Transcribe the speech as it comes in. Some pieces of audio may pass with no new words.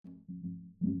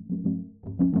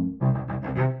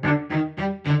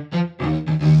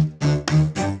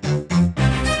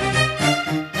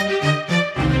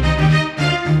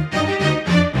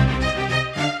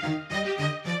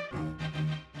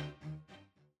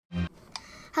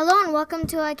Hello and welcome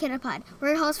to Kidapod.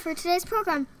 We're your hosts for today's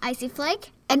program, Icy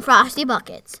Flake and Frosty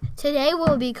Buckets. Today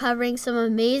we'll be covering some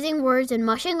amazing words in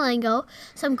mushing lingo,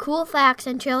 some cool facts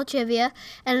and trail trivia,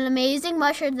 and an amazing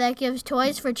musher that gives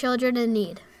toys for children in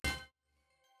need.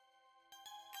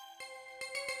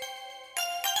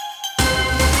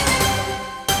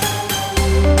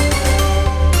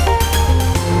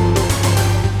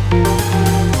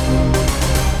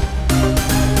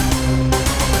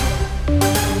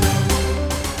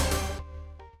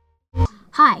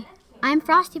 Hi, I'm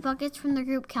Frosty Buckets from the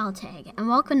group CalTag, and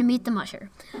welcome to Meet the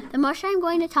Musher. The musher I'm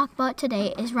going to talk about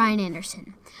today is Ryan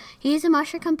Anderson. He is a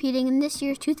musher competing in this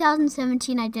year's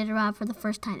 2017 Iditarod for the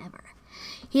first time ever.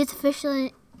 He has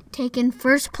officially taken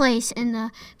first place in the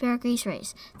Bear Grease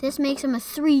race. This makes him a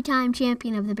 3-time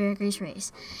champion of the Bear Grease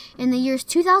race. In the years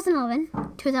 2011,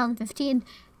 2015,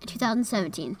 and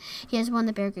 2017, he has won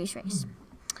the Bear Grease race.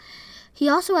 He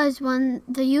also has won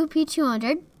the UP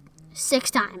 200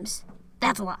 6 times.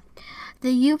 That's a lot.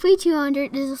 The UP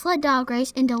 200 is a sled dog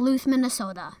race in Duluth,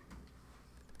 Minnesota.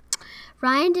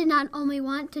 Ryan did not only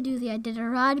want to do the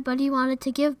Iditarod, but he wanted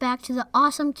to give back to the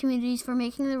awesome communities for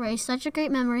making the race such a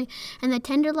great memory, and the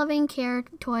Tender Loving Care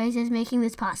Toys is making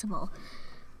this possible.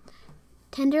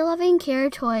 Tender Loving Care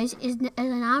Toys is a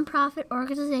nonprofit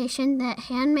organization that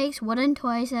hand makes wooden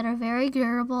toys that are very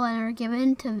durable and are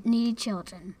given to needy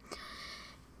children.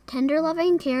 Tender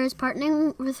Loving Care is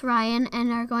partnering with Ryan and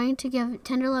are going to give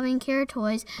Tender Loving Care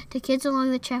toys to kids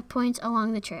along the checkpoints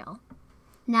along the trail.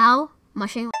 Now,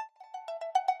 mushing.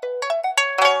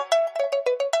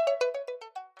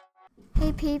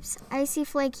 Hey peeps, Icy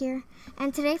Flake here.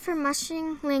 And today for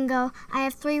mushing lingo, I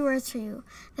have 3 words for you.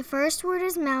 The first word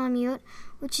is Malamute,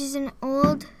 which is an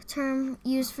old term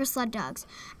used for sled dogs.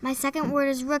 My second word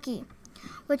is rookie,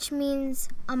 which means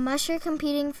a musher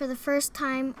competing for the first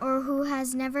time or who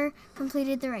has never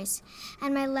completed the race.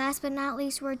 And my last but not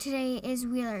least word today is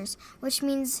wheelers, which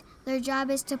means their job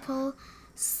is to pull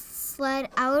sled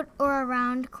out or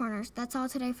around corners. That's all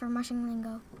today for mushing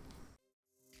lingo.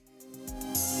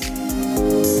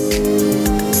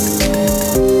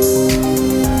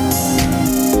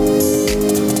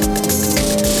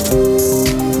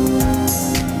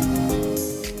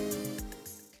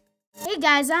 Hey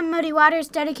guys, I'm Muddy Waters,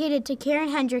 dedicated to Karen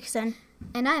Hendrickson.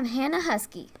 And I'm Hannah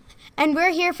Husky. And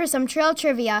we're here for some trail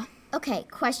trivia. Okay,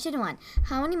 question 1.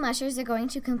 How many mushers are going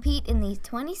to compete in the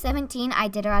 2017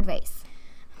 Iditarod race?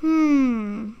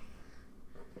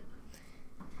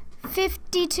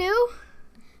 52?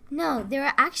 No, there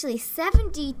are actually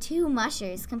 72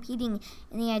 mushers competing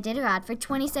in the Iditarod for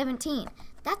 2017.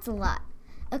 That's a lot.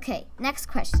 Okay, next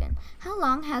question. How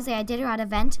long has the Iditarod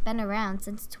event been around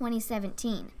since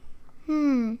 2017?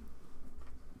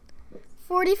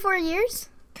 44 years?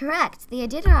 Correct. The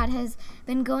Iditarod has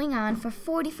been going on for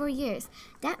 44 years.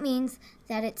 That means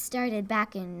that it started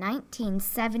back in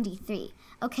 1973.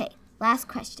 Okay, last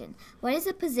question. What is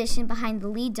the position behind the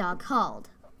lead dog called?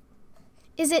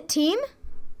 Is it team?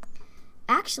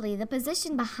 Actually, the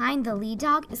position behind the lead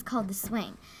dog is called the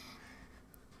swing.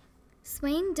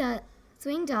 Swing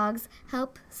dogs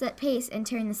help set pace and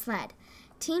turn the sled.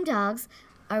 Team dogs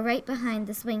are right behind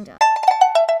the swing dog.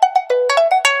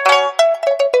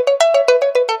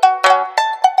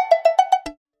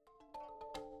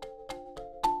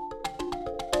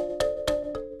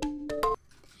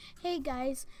 Hey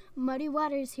guys, Muddy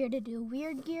Waters here to do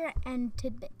Weird Gear and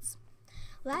Tidbits.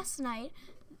 Last night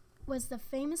was the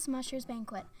famous Mushers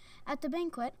Banquet. At the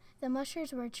banquet, the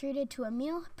mushers were treated to a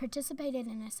meal, participated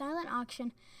in a silent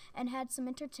auction, and had some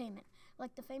entertainment,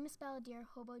 like the famous balladeer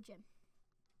Hobo Jim.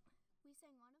 We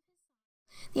sang one of his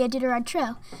songs, the Iditarod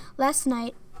Trail, last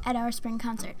night at our spring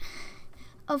concert.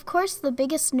 Of course, the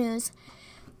biggest news,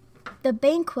 the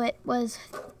banquet, was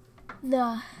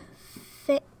the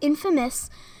infamous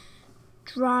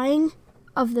drawing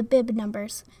of the bib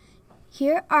numbers.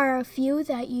 Here are a few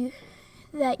that you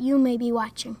may be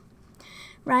watching.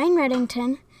 Ryan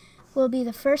Reddington will be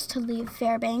the first to leave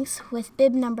Fairbanks with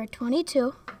bib number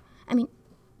 2.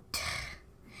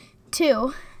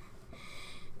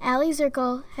 Allie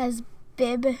Zirkle has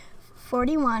bib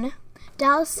 41.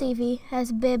 Dallas Seavey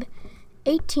has bib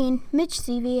 18. Mitch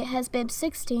Seavey has bib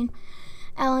 16.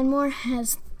 Alan Moore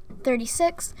has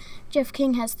 36. Jeff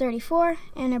King has 34.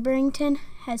 Anna Burrington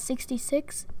has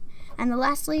 66. And the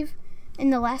last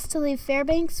to leave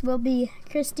Fairbanks will be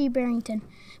Christy Barrington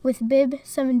with bib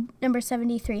number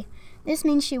 73. This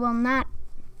means she will not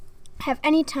have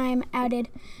any time added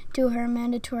to her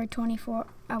mandatory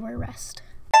 24-hour rest.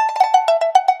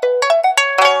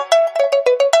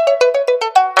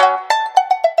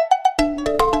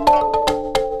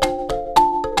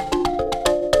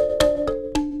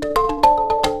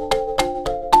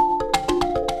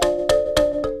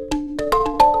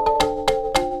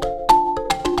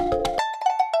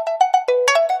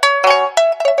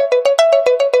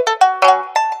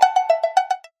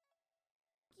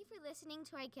 listening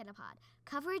to Ikidapod,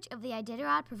 coverage of the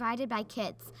Iditarod provided by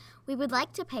kids. We would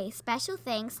like to pay special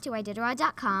thanks to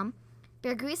Iditarod.com,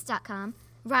 BearGrease.com,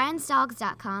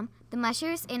 Ryan'sDogs.com, the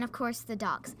Mushers, and of course the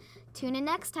dogs. Tune in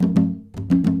next time.